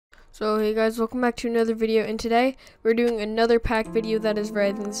So hey guys, welcome back to another video, and today we're doing another pack video that is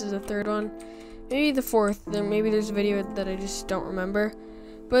red. I think this is the third one, maybe the fourth. Maybe there's a video that I just don't remember,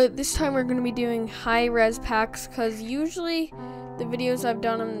 but this time we're going to be doing high res packs, because usually the videos I've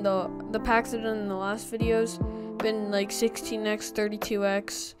done in the packs I've done in the last videos been like 16x,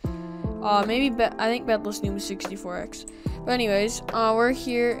 32x, I think Bedless New was 64x. But anyways, we're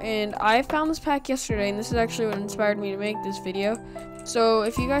here, and I found this pack yesterday, and this is actually what inspired me to make this video. So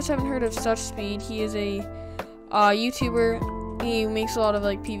if you guys haven't heard of Suchpvp, he is a YouTuber. He makes a lot of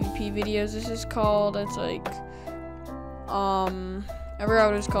like PvP videos. This is called, it's like I forgot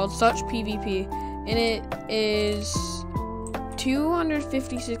what it's called, suchpvp, and it is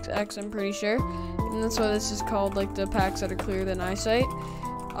 256x, I'm pretty sure, and that's why this is called, like, the packs that are clearer than eyesight.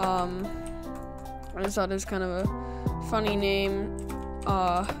 I just thought it was kind of a funny name,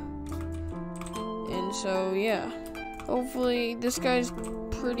 and so yeah. Hopefully, this guy's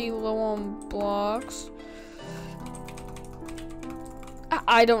pretty low on blocks.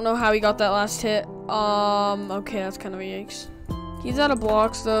 I don't know how he got that last hit. Okay, that's kind of a yikes. He's out of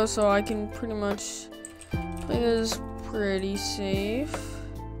blocks though, so I can pretty much play this pretty safe.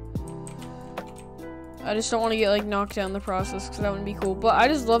 I just don't want to get like knocked down in the process, because that wouldn't be cool. But I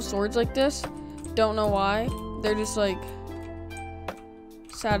just love swords like this. Don't know why. They're just like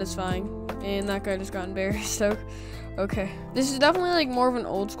satisfying. And that guy just got embarrassed, so okay. This is definitely like more of an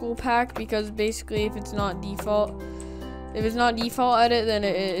old school pack, because basically if it's not default edit, then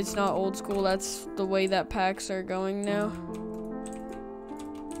it's not old school. That's the way that packs are going now.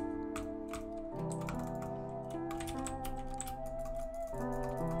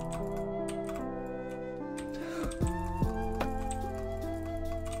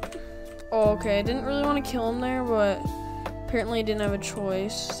 Oh, okay, I didn't really want to kill him there, but apparently I didn't have a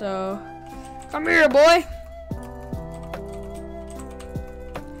choice, so come here, boy.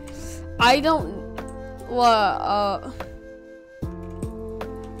 I don't,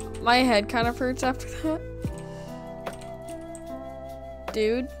 my head kind of hurts after that.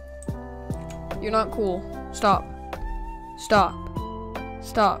 Dude, you're not cool. Stop. Stop.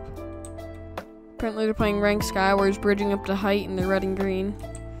 Stop. Apparently they're playing ranked skywars, bridging up to height, and they're red and green.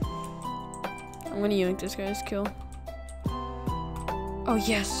 I'm gonna yank this guy's kill. Oh,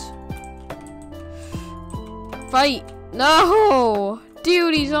 yes. Fight. No!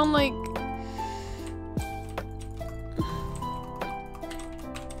 Dude, he's on like...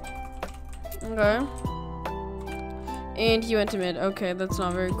 Okay. And he went to mid. Okay, that's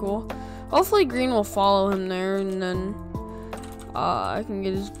not very cool. Hopefully green will follow him there, and then I can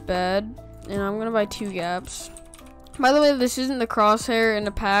get his bed. And I'm gonna buy 2 gaps. By the way, this isn't the crosshair in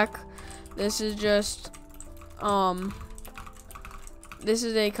the pack. This is just this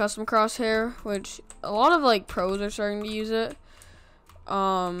is a custom crosshair, which a lot of like pros are starting to use it.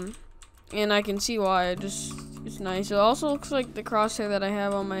 And I can see why. It's nice. It also looks like the crosshair that I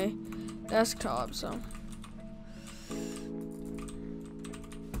have on my desktop, so.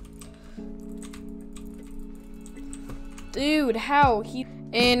 Dude, how?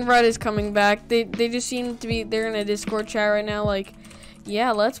 And Red is coming back. They just seem to be, they're in a Discord chat right now, like,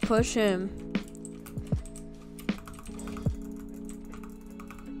 yeah, let's push him.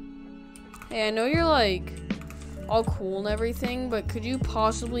 Hey, I know you're like all cool and everything, but could you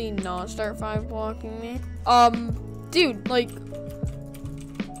possibly not start 5 blocking me? Dude, like,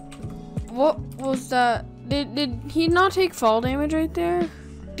 what was that? Did he not take fall damage right there?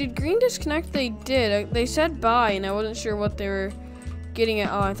 Did green disconnect? They did. They said bye, and I wasn't sure what they were getting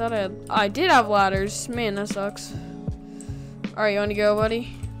at. Oh, I thought I did have ladders. Man, that sucks. All right, you want to go,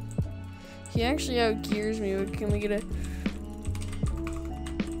 buddy? He actually outgears me, but can we get a...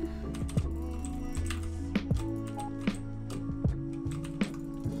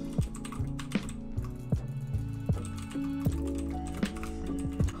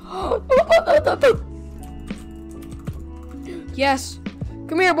 Yes.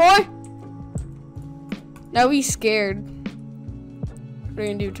 Come here, boy. Now he's scared. What are you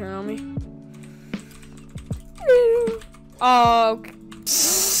gonna do? Turn on me? Oh.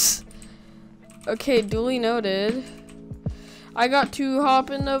 Okay, duly noted. I got to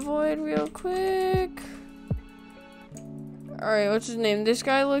hop in the void real quick. Alright, what's his name? This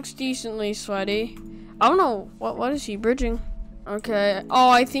guy looks decently sweaty. I don't know. What is he bridging? Okay.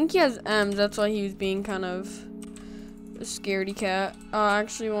 Oh, I think he has M's. That's why he was being kind of a scaredy cat. I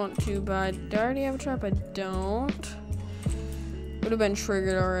actually want to, but do I already have a trap? I don't. Would have been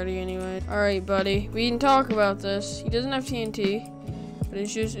triggered already anyway. Alright, buddy. We can talk about this. He doesn't have TNT. But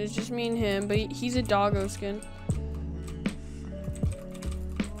it's just me and him. But he's a doggo skin.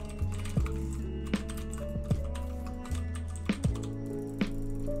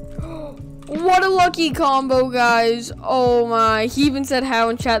 What a lucky combo, guys. Oh my. He even said how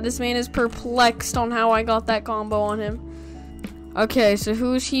in chat. This man is perplexed on how I got that combo on him. Okay, so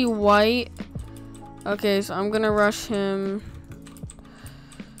who is he? White. Okay, so I'm gonna rush him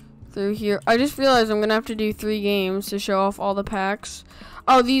through here. I just realized I'm gonna have to do 3 games to show off all the packs.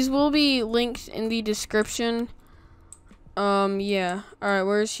 Oh, these will be linked in the description. Yeah. Alright,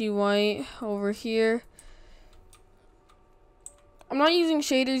 where's he? White. Over here. I'm not using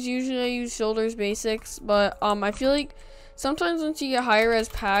shaders. Usually I use shoulders basics, but I feel like sometimes once you get higher res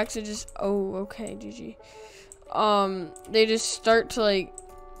packs, it just okay, GG. They just start to like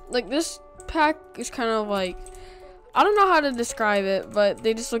this pack is kind of like, I don't know how to describe it, but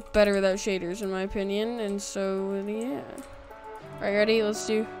they just look better without shaders in my opinion, and so yeah. Alright, ready? Let's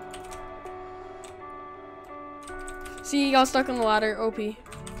do. See, you got stuck on the ladder. OP.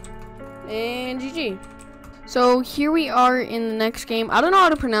 And GG. So here we are in the next game. I don't know how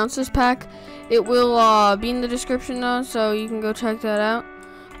to pronounce this pack. It will be in the description though, so you can go check that out.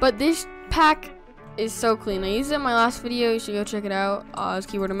 But this pack is so clean. I used it in my last video. You should go check it out. It's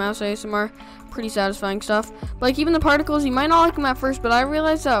keyboard and mouse ASMR. Pretty satisfying stuff. Like even the particles, you might not like them at first, but I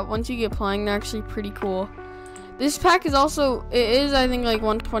realized that once you get playing, they're actually pretty cool. This pack is also, it is I think like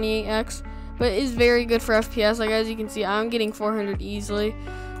 128x, but it is very good for FPS. Like as you can see, I'm getting 400 easily.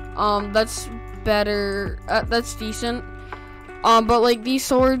 That's better, that's decent. But like these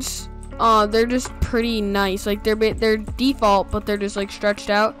swords, they're just pretty nice. Like they're default, but they're just like stretched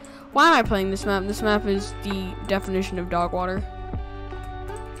out. Why am I playing this map? This map is the definition of dog water.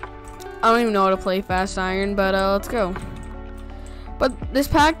 I don't even know how to play fast iron, but let's go. But this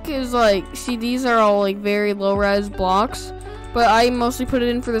pack is like, see, these are all like very low res blocks, but I mostly put it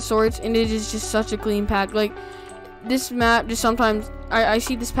in for the swords, and it is just such a clean pack. Like this map, just sometimes I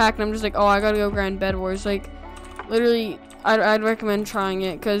see this pack and I'm just like, oh, I gotta go grind Bedwars. Like literally, I'd recommend trying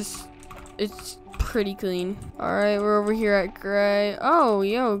it because it's pretty clean. All right, we're over here at gray. Oh,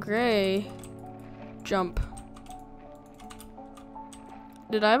 yo, gray. Jump.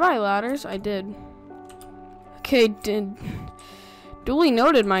 Did I buy ladders? I did. Okay, duly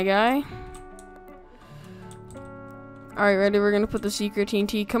noted, my guy. All right, ready? We're gonna put the secret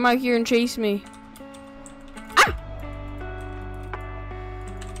TNT. Come out here and chase me. Ah!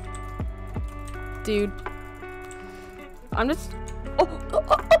 Dude, I'm just.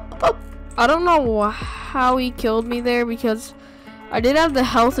 Oh. I don't know how he killed me there because I did have the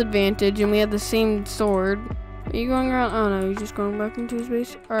health advantage and we had the same sword. Are you going around? Oh no, you're just going back into his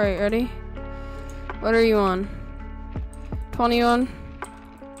base. Alright, ready? What are you on? 21?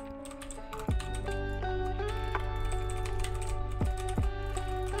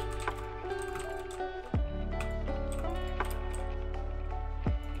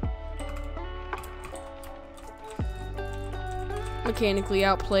 Mechanically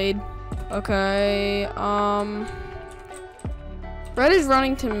outplayed. Okay, red is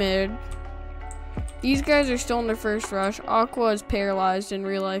running to mid. These guys are still in their first rush. Aqua is paralyzed in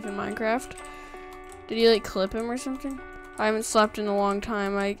real life in Minecraft. Did he like clip him or something? I haven't slept in a long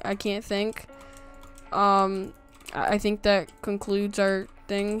time. I can't think. I think that concludes our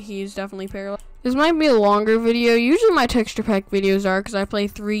thing. He's definitely paralyzed. This might be a longer video. Usually my texture pack videos are because I play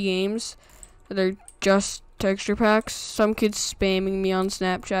 3 games that are just texture packs. Some kid's spamming me on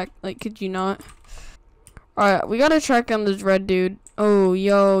Snapchat. Like, could you not? Alright, we gotta track on this red dude. Oh,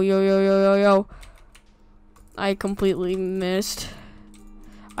 yo. I completely missed.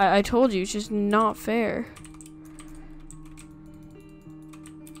 I told you, it's just not fair.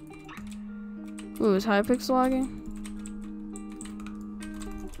 Ooh, is Hypixel lagging?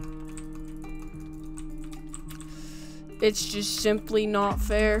 It's just simply not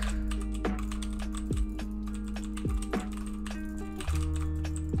fair.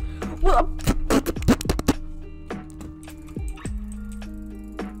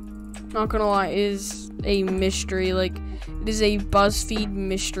 Not gonna lie, it is a mystery. Like, it is a BuzzFeed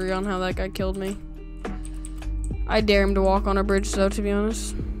mystery on how that guy killed me. I dare him to walk on a bridge, though, to be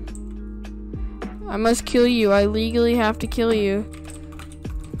honest. I must kill you. I legally have to kill you.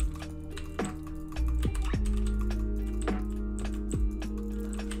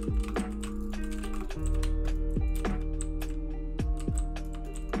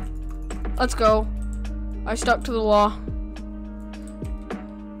 Let's go. I stuck to the law.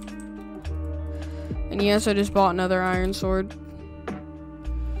 And yes, I just bought another iron sword.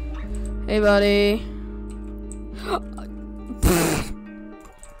 Hey, buddy.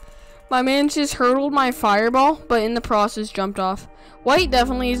 My man just hurdled my fireball, but in the process jumped off. White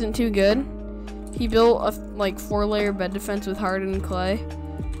definitely isn't too good. He built a like 4-layer bed defense with hardened clay.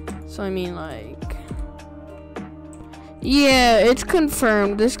 So I mean, like, Yeah, it's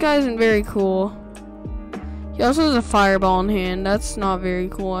confirmed. This guy isn't very cool. He also has a fireball in hand. That's not very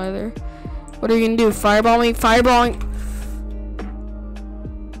cool either. What are you gonna do? Fireball me? Fireballing.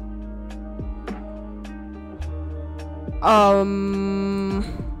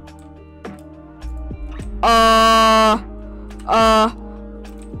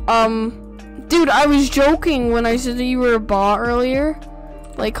 Dude, I was joking when I said that you were a bot earlier.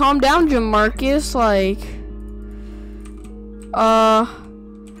 Like, calm down, Jim Marcus. Like,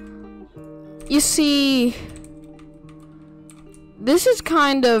 you see, this is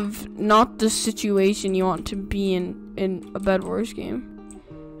kind of not the situation you want to be in a Bed Wars game.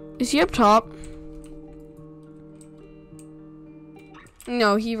 Is he up top?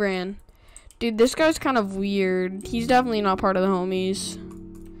 No, he ran. Dude, this guy's kind of weird. He's definitely not part of the homies.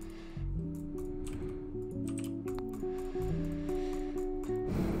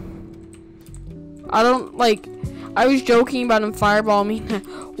 I don't, like, I was joking about him fireball me.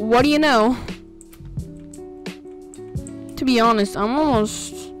 What do you know? To be honest, I'm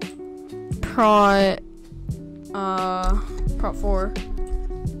almost Prot 4.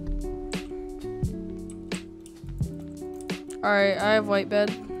 Alright, I have white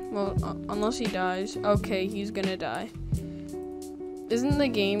bed. Well, unless he dies. Okay, he's gonna die. Isn't the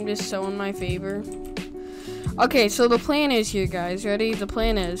game just so in my favor? Okay, so the plan is here, guys. Ready? The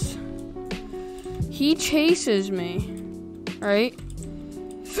plan is, he chases me, right?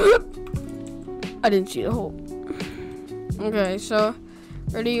 I didn't see the hole. Okay, so,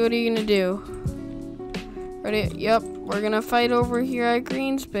 ready? What are you gonna do? Ready? Yep, we're gonna fight over here at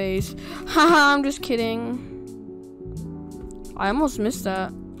green space. Haha, I'm just kidding. I almost missed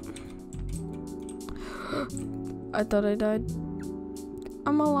that. I thought I died.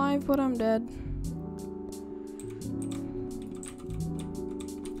 I'm alive, but I'm dead.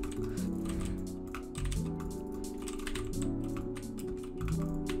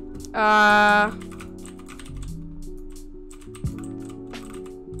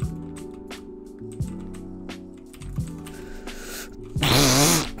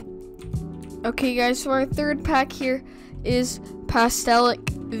 Okay, guys, so our third pack here is Pastelic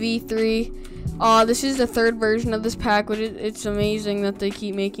V3. This is the third version of this pack, which it's amazing that they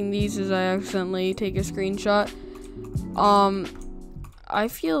keep making these, as I accidentally take a screenshot. I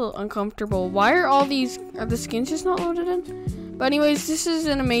feel uncomfortable. Why are the skins just not loaded in? But anyways, this is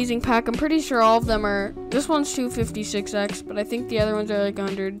an amazing pack. I'm pretty sure all of them are, this one's 256x, but I think the other ones are like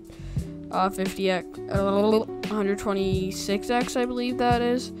 150x, 126x, I believe that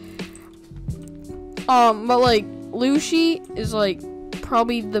is. But like, Lucy is like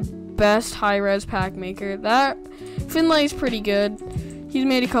probably the best high-res pack maker. That Finlay's pretty good. He's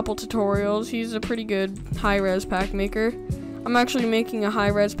made a couple tutorials. He's a pretty good high-res pack maker. I'm actually making a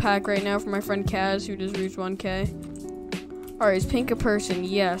high-res pack right now for my friend Kaz, who does reach 1K. Alright, is pink a person?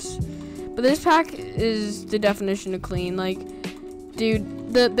 Yes. But this pack is the definition of clean. Like,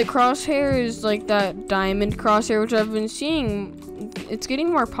 dude, the crosshair is like that diamond crosshair, which I've been seeing. It's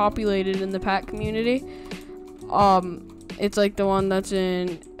getting more populated in the pack community. It's like the one that's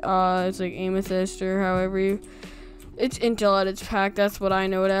in, it's like amethyst or however you, it's Intel at its pack. That's what I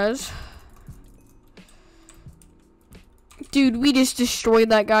know it as. Dude, we just destroyed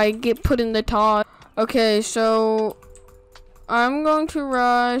that guy. Get put in the top. Okay, so I'm going to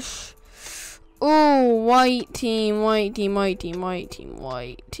rush. Oh, white team, white team, white team, white team,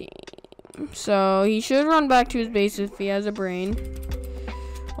 white team. So he should run back to his base if he has a brain.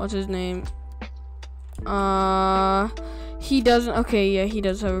 What's his name? He doesn't. Okay, yeah, he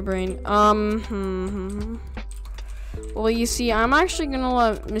does have a brain. Well, you see, I'm actually gonna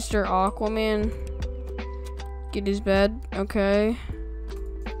let Mr. Aquaman get his bed, okay?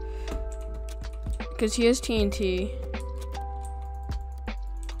 Because he has TNT.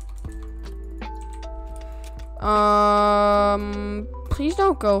 Please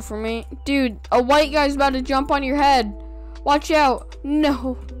don't go for me. Dude, a white guy's about to jump on your head. Watch out.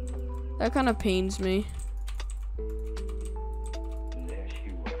 No. That kind of pains me.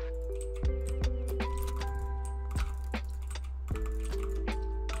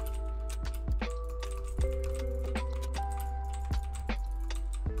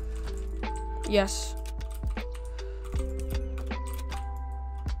 Yes.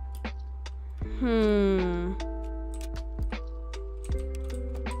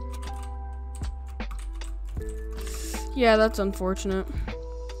 Yeah, that's unfortunate.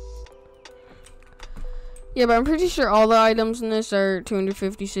 Yeah, but I'm pretty sure all the items in this are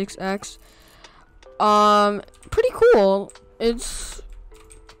 256x. Pretty cool. It's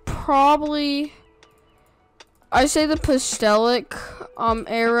probably, I say the Pastelic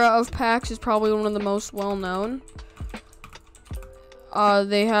era of packs is probably one of the most well known.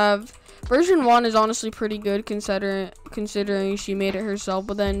 They have version 1 is honestly pretty good considering she made it herself,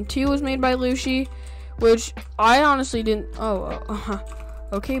 but then 2 was made by Lucy, which I honestly didn't.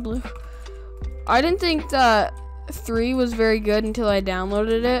 Okay, Blue. I didn't think that 3 was very good until I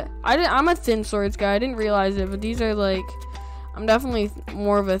downloaded it. I'm a thin swords guy. I didn't realize it, but these are like, I'm definitely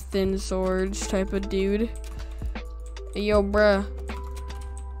more of a thin swords type of dude. Hey, yo, bruh.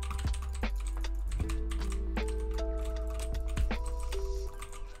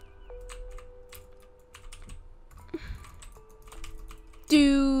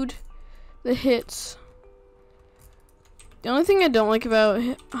 Dude, the hits. The only thing I don't like about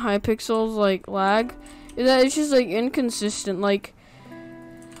Hypixel's like lag is that it's just like inconsistent. Like,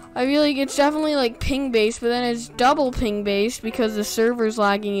 I feel like it's definitely like ping based, but then it's double ping based because the server's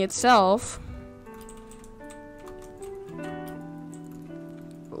lagging itself.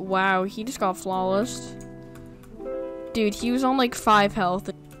 Wow, he just got flawless. Dude, he was on like 5 health.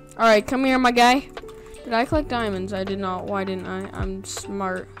 Alright, come here, my guy. Did I collect diamonds? I did not. Why didn't I? I'm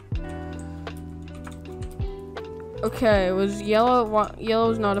smart. Okay, it was yellow.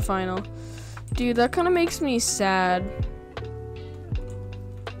 Yellow's not a final. Dude, that kind of makes me sad.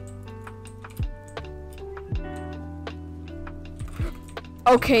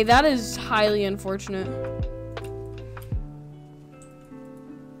 Okay, that is highly unfortunate.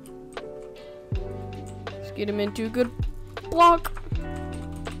 Let's get him into a good block.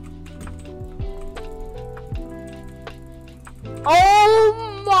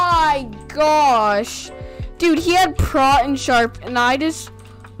 Oh my gosh. Dude, he had prot and sharp, and I just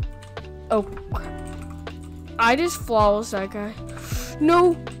flawless that guy.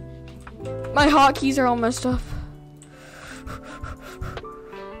 No. My hotkeys are all messed up.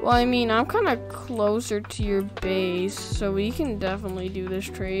 Well, I mean, I'm kind of closer to your base, so we can definitely do this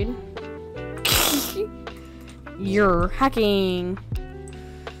trade. You're hacking.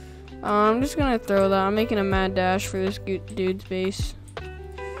 I'm just gonna throw that. I'm making a mad dash for this dude's base.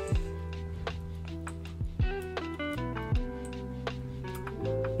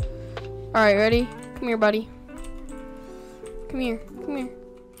 Alright, ready? Come here, buddy. Come here. Come here.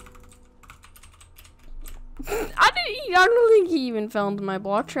 I don't think he even fell into my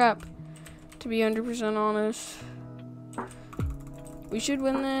block trap, to be 100% honest. We should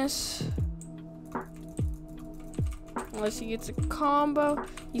win this. Unless he gets a combo.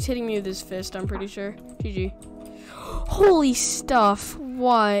 He's hitting me with his fist, I'm pretty sure. GG. Holy stuff.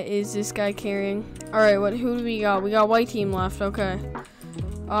 What is this guy carrying? Alright, who do we got? We got white team left. Okay.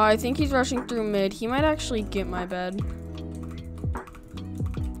 I think he's rushing through mid. He might actually get my bed.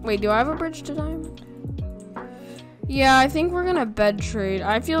 Wait, do I have a bridge to diamond? Yeah, I think we're gonna bed trade.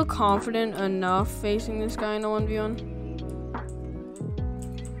 I feel confident enough facing this guy in a 1v1.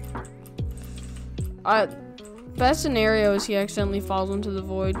 Best scenario is he accidentally falls into the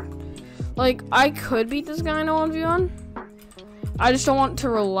void. Like, I could beat this guy in a 1v1. I just don't want to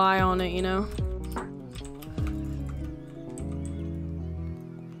rely on it, you know?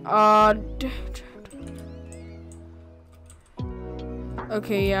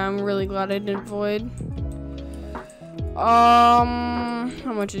 Okay, yeah, I'm really glad I didn't void. How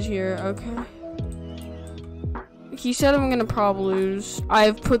much is here? Okay. He said I'm gonna probably lose.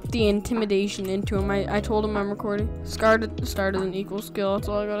 I've put the intimidation into him. I told him I'm recording. Start is an equal skill, that's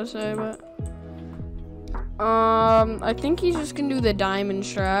all I gotta say, but I think he's just gonna do the diamond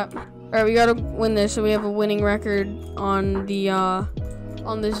strat. Alright, we gotta win this so we have a winning record on the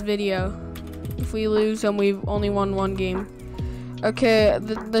on this video. If we lose, then we've only won 1 game. Okay,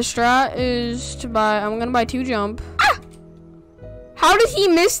 the strat is to buy. I'm gonna buy 2 jump. Ah! How did he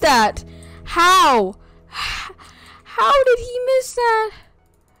miss that? How? How did he miss that?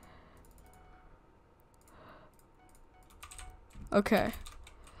 Okay.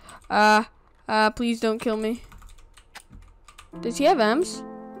 Please don't kill me. Does he have M's?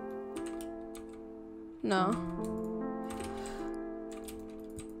 No.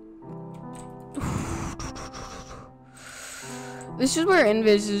 This is where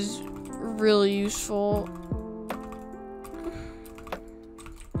invis is really useful.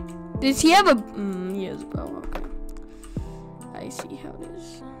 Does he have a... he has a bow, okay. I see how it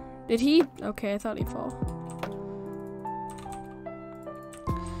is. Did he? Okay, I thought he'd fall.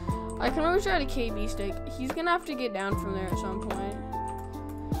 I can always try to KB stick. He's gonna have to get down from there at some point.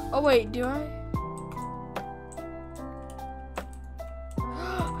 Oh wait, do I?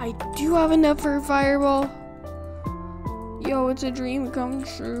 I do have enough for a fireball. Yo, it's a dream come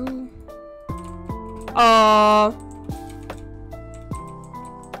true.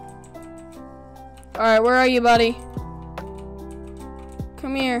 Alright, where are you, buddy?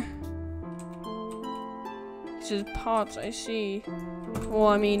 Come here. This is pots, I see. Well,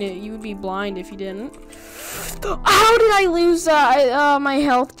 I mean, you would be blind if you didn't. How did I lose that? My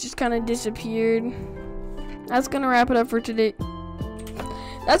health just kind of disappeared. That's gonna wrap it up for today.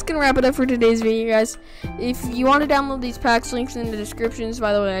 That's gonna wrap it up for today's video, guys. If you want to download these packs, links in the descriptions.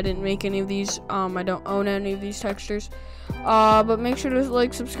 By the way, I didn't make any of these. I don't own any of these textures. But make sure to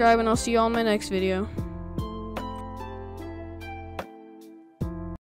like, subscribe, and I'll see you all in my next video.